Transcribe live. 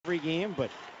every game, but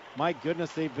my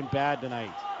goodness, they've been bad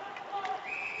tonight.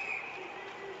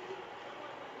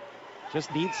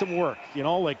 Just need some work, you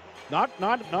know, like not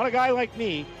a guy like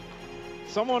me,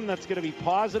 someone that's going to be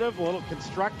positive, a little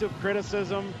constructive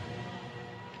criticism.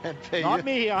 Not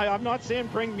me. I'm not saying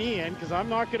bring me in because I'm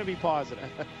not going to be positive.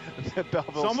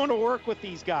 Someone to work with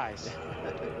these guys.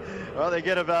 Well, they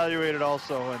get evaluated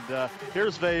also. And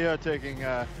here's Veilleux taking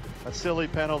a silly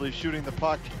penalty, shooting the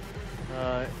puck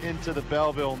into the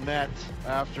Belleville net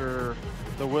after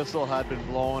the whistle had been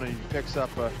blown, and he picks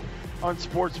up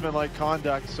unsportsmanlike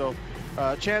conduct. So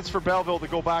chance for Belleville to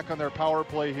go back on their power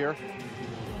play here.